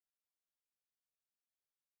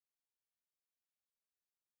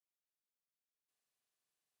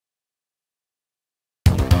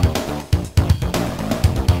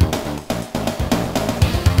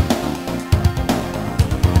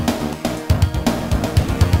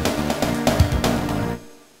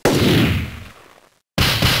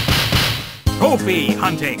Trophy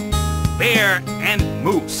hunting. Bear and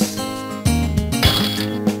moose.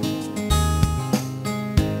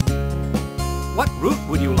 What route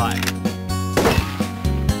would you like?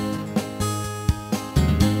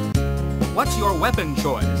 What's your weapon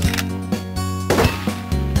choice?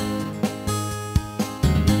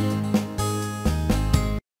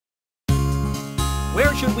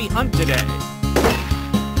 Where should we hunt today?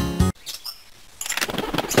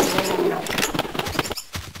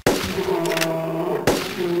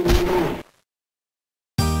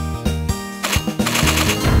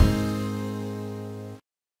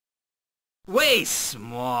 Way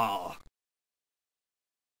small.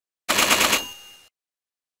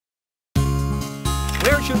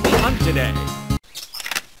 Where should we hunt today?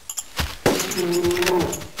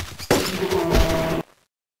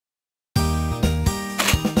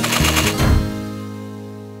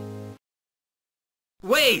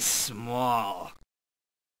 Way small.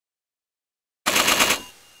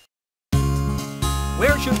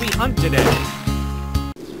 Where should we hunt today?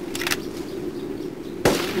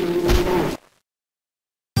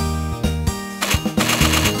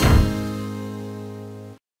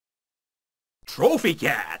 Trophy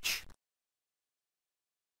catch.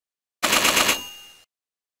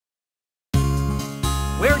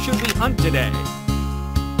 Where should we hunt today?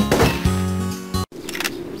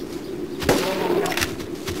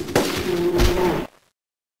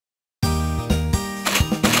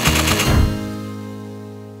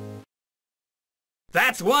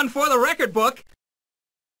 That's one for the record book.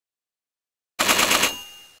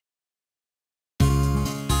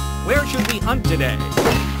 Where should we hunt today?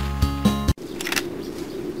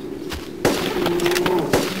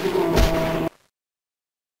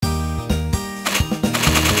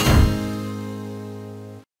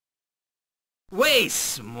 Way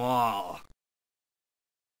small.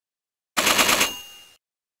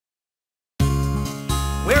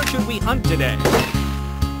 Where should we hunt today?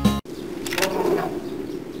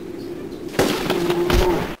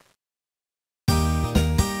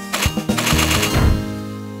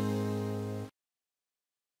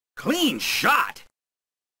 Clean shot!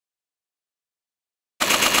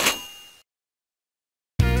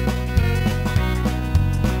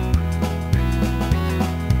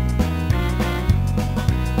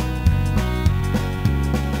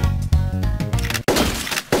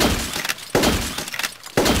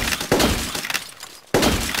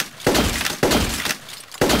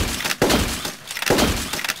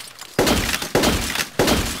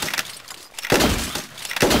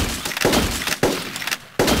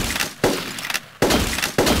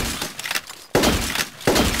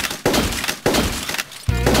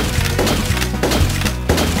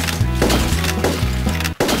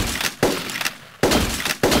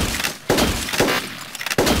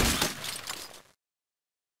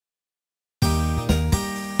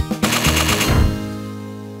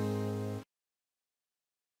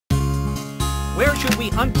 Where should we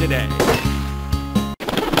hunt today?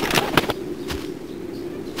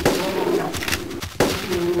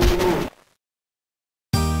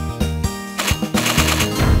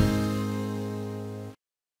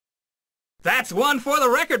 That's one for the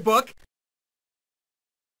record book.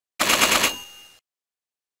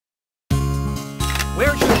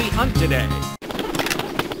 Where should we hunt today?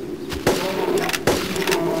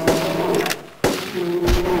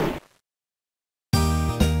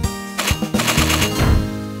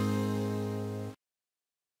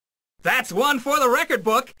 That's one for the record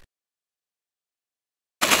book.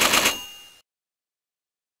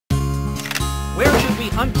 Where should we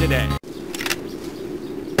hunt today?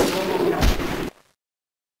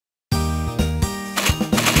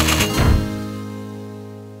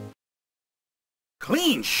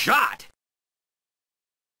 Clean shot!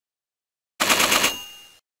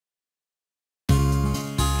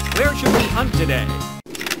 Where should we hunt today?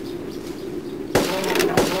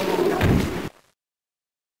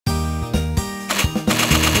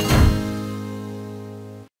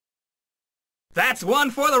 That's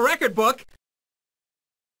one for the record book.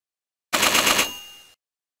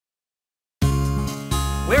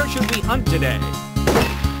 Where should we hunt today?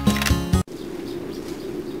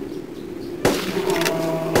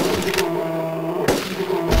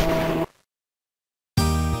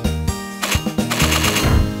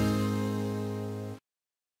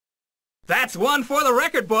 That's one for the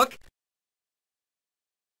record book.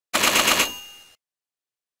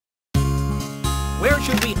 Where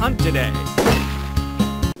should we hunt today?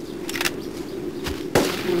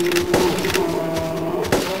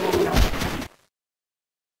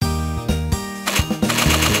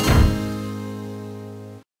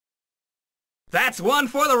 That's one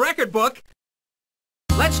for the record book.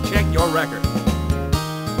 Let's check your record.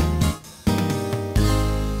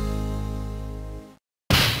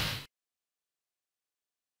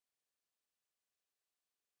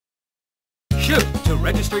 Shoot to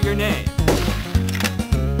register your name.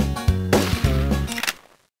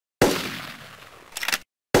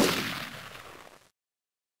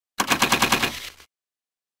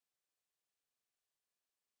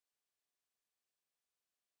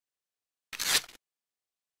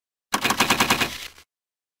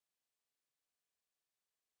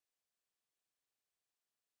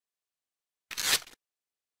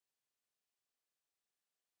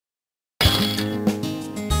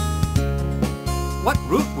 What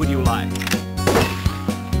route would you like?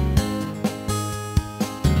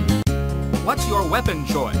 What's your weapon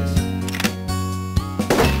choice?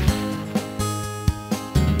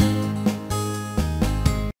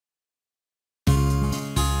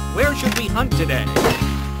 Where should we hunt today?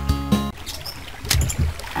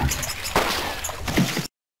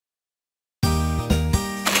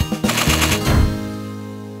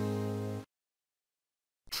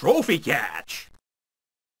 Trophy catch!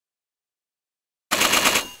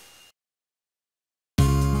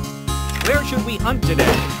 Where should we hunt today?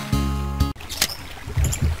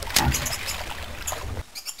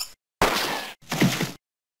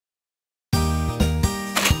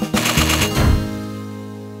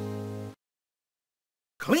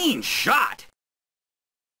 Clean shot!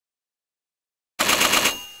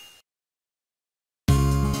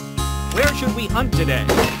 Where should we hunt today?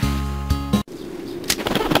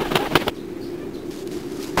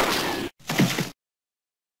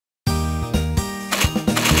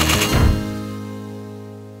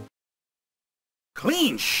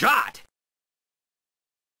 Clean shot!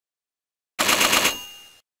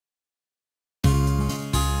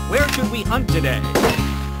 Where should we hunt today?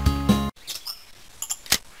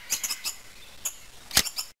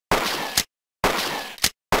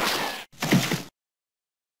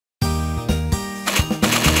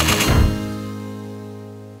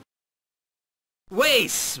 Way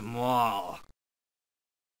small.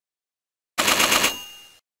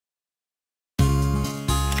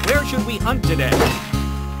 Where should we hunt today?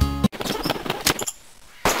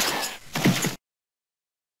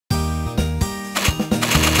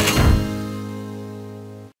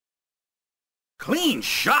 Clean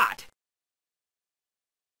shot!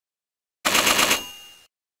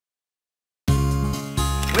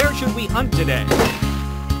 Where should we hunt today?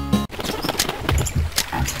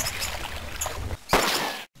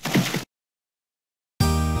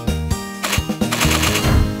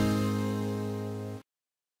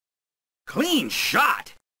 Clean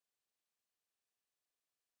shot!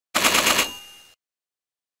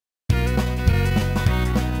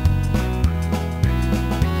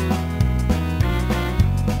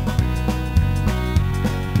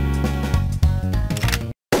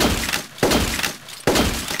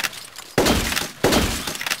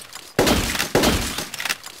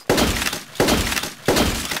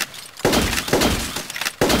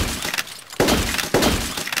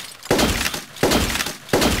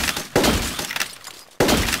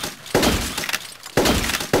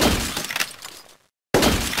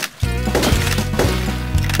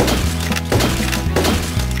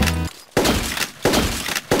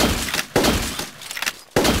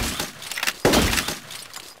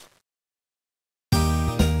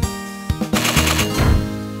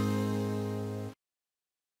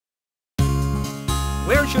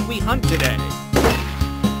 Where should we hunt today?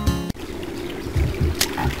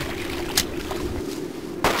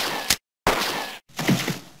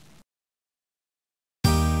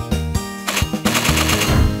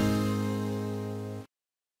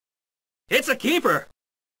 It's a keeper!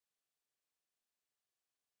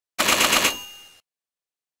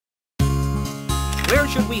 Where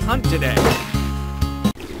should we hunt today?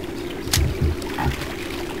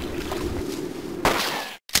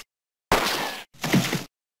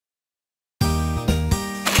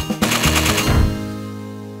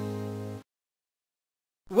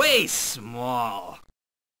 Way small.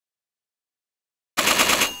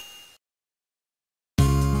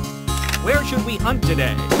 Where should we hunt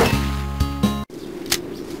today?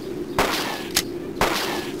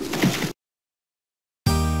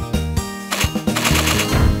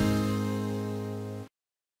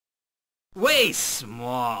 Way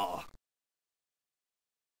small.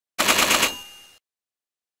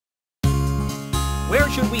 Where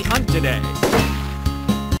should we hunt today?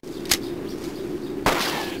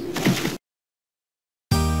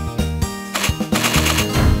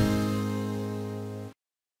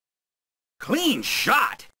 Clean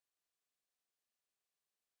shot!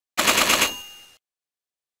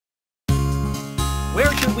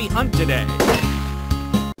 Where should we hunt today?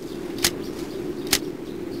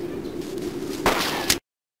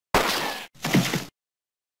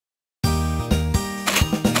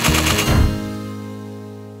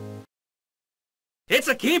 It's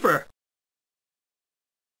a keeper!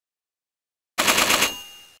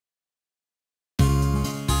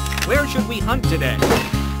 Where should we hunt today?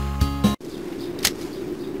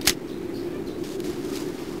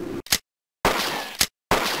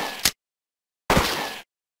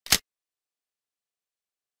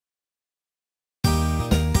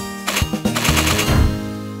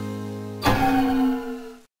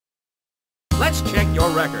 Let's check your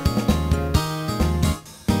record.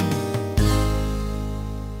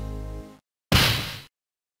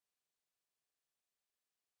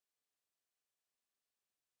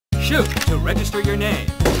 Shoot to register your name.